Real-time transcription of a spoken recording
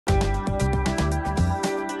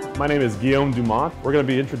My name is Guillaume Dumont. We're going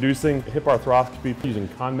to be introducing hip arthroscopy using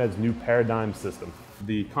CONMED's new Paradigm system.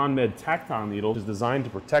 The CONMED Tactile Needle is designed to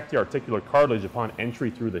protect the articular cartilage upon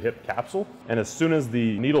entry through the hip capsule, and as soon as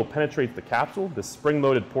the needle penetrates the capsule, the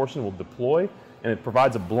spring-loaded portion will deploy, and it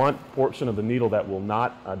provides a blunt portion of the needle that will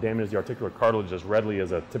not damage the articular cartilage as readily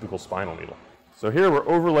as a typical spinal needle. So here we're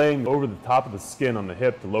overlaying over the top of the skin on the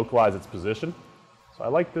hip to localize its position. So I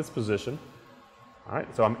like this position. All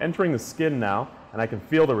right, so I'm entering the skin now, and I can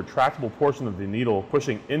feel the retractable portion of the needle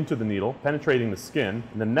pushing into the needle, penetrating the skin.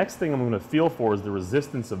 And the next thing I'm going to feel for is the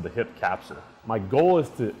resistance of the hip capsule. My goal is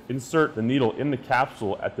to insert the needle in the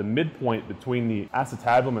capsule at the midpoint between the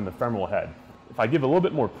acetabulum and the femoral head. If I give a little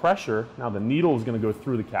bit more pressure, now the needle is going to go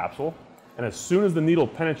through the capsule, and as soon as the needle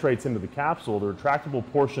penetrates into the capsule, the retractable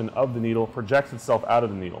portion of the needle projects itself out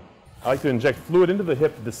of the needle. I like to inject fluid into the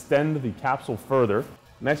hip to distend the capsule further.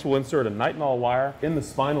 Next, we'll insert a nitinol wire in the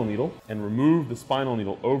spinal needle and remove the spinal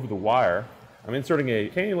needle over the wire. I'm inserting a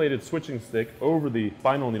cannulated switching stick over the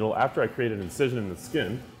spinal needle after I create an incision in the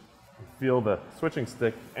skin. Feel the switching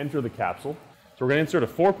stick enter the capsule. So we're going to insert a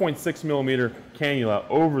 4.6 millimeter cannula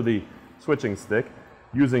over the switching stick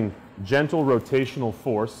using gentle rotational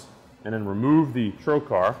force, and then remove the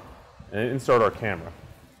trocar and insert our camera.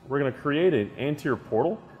 We're going to create an anterior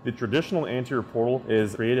portal. The traditional anterior portal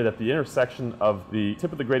is created at the intersection of the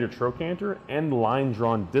tip of the greater trochanter and the line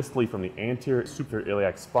drawn distally from the anterior superior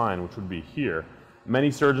iliac spine, which would be here. Many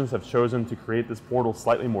surgeons have chosen to create this portal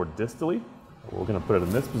slightly more distally. We're going to put it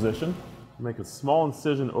in this position. Make a small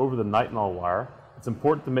incision over the nitinol wire. It's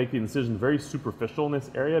important to make the incision very superficial in this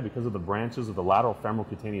area because of the branches of the lateral femoral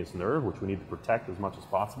cutaneous nerve, which we need to protect as much as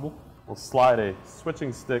possible. We'll slide a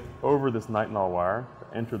switching stick over this nitinol wire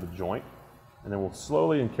to enter the joint. And then we'll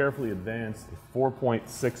slowly and carefully advance the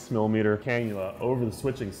 4.6 millimeter cannula over the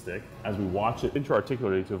switching stick as we watch it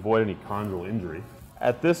intra-articularly to avoid any chondral injury.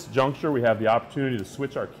 At this juncture, we have the opportunity to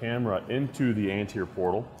switch our camera into the anterior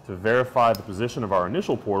portal to verify the position of our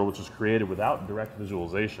initial portal, which was created without direct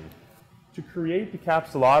visualization. To create the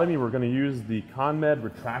capsulotomy, we're going to use the CONMED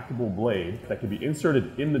retractable blade that can be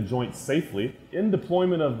inserted in the joint safely. In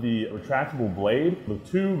deployment of the retractable blade, the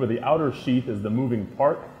tube or the outer sheath is the moving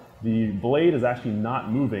part. The blade is actually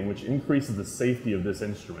not moving, which increases the safety of this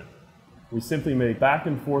instrument. We simply make back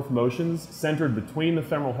and forth motions centered between the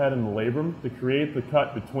femoral head and the labrum to create the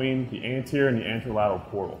cut between the anterior and the anterolateral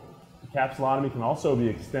portal. The capsulotomy can also be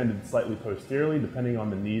extended slightly posteriorly depending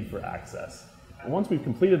on the need for access. And once we've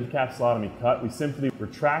completed the capsulotomy cut, we simply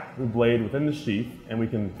retract the blade within the sheath, and we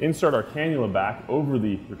can insert our cannula back over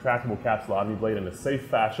the retractable capsulotomy blade in a safe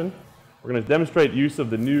fashion. We're going to demonstrate use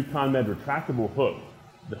of the new CONMED retractable hook.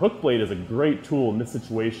 The hook blade is a great tool in this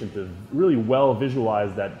situation to really well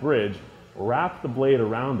visualize that bridge, wrap the blade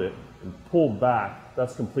around it, and pull back,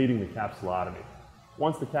 thus completing the capsulotomy.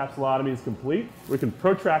 Once the capsulotomy is complete, we can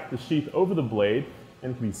protract the sheath over the blade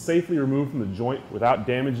and can be safely removed from the joint without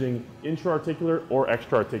damaging intra-articular or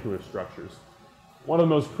extra-articular structures. One of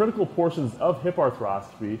the most critical portions of hip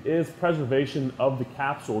arthroscopy is preservation of the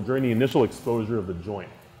capsule during the initial exposure of the joint.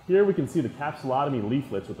 Here we can see the capsulotomy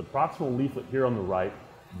leaflets with the proximal leaflet here on the right,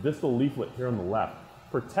 distal leaflet here on the left.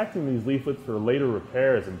 Protecting these leaflets for later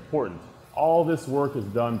repair is important. All this work is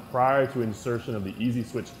done prior to insertion of the Easy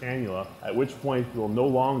Switch cannula, at which point we'll no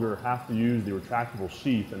longer have to use the retractable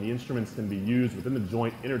sheath, and the instruments can be used within the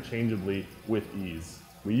joint interchangeably with ease.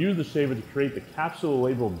 We use the shaver to create the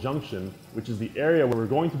capsulolabral junction, which is the area where we're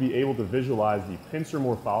going to be able to visualize the pincer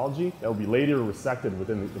morphology that will be later resected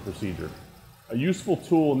within the procedure. A useful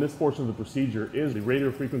tool in this portion of the procedure is the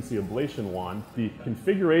radiofrequency ablation wand. The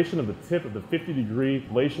configuration of the tip of the 50-degree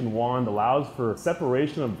ablation wand allows for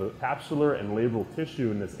separation of the capsular and labral tissue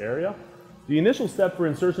in this area. The initial step for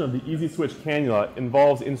insertion of the Easy Switch cannula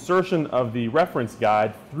involves insertion of the reference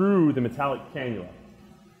guide through the metallic cannula.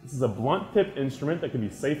 This is a blunt tip instrument that can be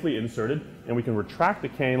safely inserted, and we can retract the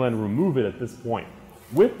cannula and remove it at this point.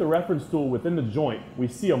 With the reference tool within the joint, we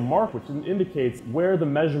see a mark which indicates where the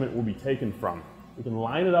measurement will be taken from. We can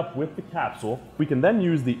line it up with the capsule. We can then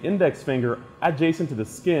use the index finger adjacent to the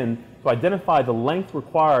skin to identify the length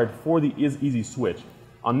required for the Easy Switch.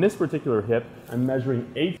 On this particular hip, I'm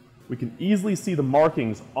measuring 8. We can easily see the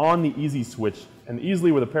markings on the Easy Switch, and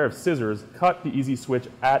easily with a pair of scissors cut the Easy Switch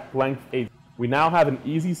at length 8. We now have an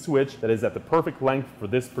Easy Switch that is at the perfect length for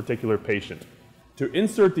this particular patient. To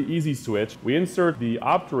insert the Easy Switch, we insert the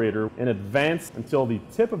obturator and advance until the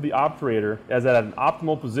tip of the obturator is at an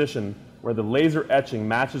optimal position where the laser etching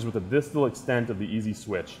matches with the distal extent of the Easy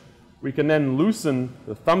Switch. We can then loosen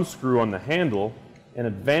the thumb screw on the handle and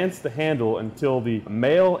advance the handle until the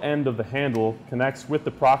male end of the handle connects with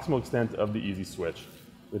the proximal extent of the Easy Switch.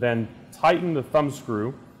 We then tighten the thumb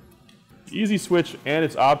screw Easy switch and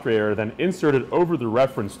its obturator are then inserted over the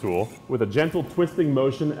reference tool with a gentle twisting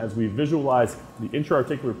motion as we visualize the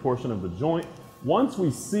intra-articular portion of the joint. Once we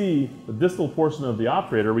see the distal portion of the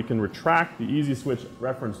obturator, we can retract the Easy Switch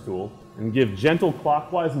reference tool and give gentle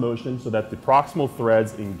clockwise motion so that the proximal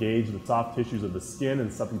threads engage the soft tissues of the skin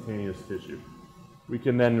and subcutaneous tissue. We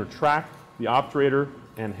can then retract the obturator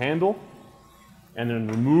and handle and then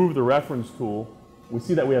remove the reference tool. We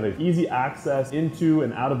see that we have an easy access into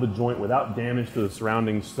and out of the joint without damage to the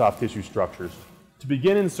surrounding soft tissue structures. To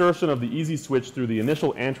begin insertion of the Easy Switch through the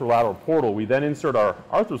initial anterolateral portal, we then insert our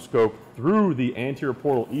arthroscope through the anterior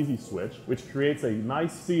portal Easy Switch, which creates a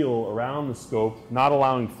nice seal around the scope, not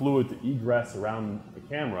allowing fluid to egress around the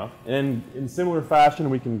camera. And in similar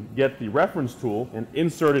fashion, we can get the reference tool and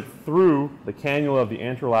insert it through the cannula of the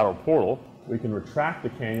anterolateral portal. We can retract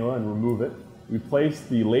the cannula and remove it. We place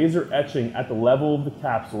the laser etching at the level of the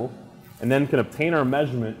capsule and then can obtain our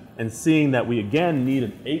measurement, and seeing that we again need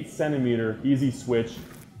an 8 centimeter Easy Switch.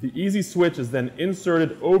 The Easy Switch is then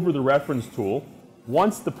inserted over the reference tool.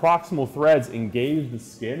 Once the proximal threads engage the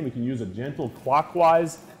skin, we can use a gentle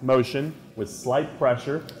clockwise motion with slight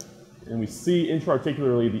pressure, and we see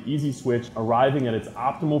intra-articularly the Easy Switch arriving at its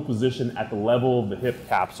optimal position at the level of the hip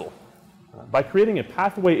capsule. By creating a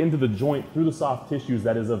pathway into the joint through the soft tissues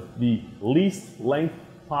that is of the least length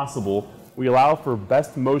possible, we allow for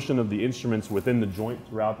best motion of the instruments within the joint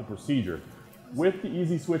throughout the procedure. With the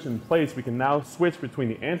Easy Switch in place, we can now switch between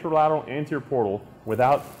the anterolateral and anterior portal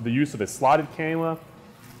without the use of a slotted cannula.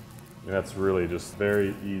 That's really just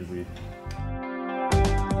very easy.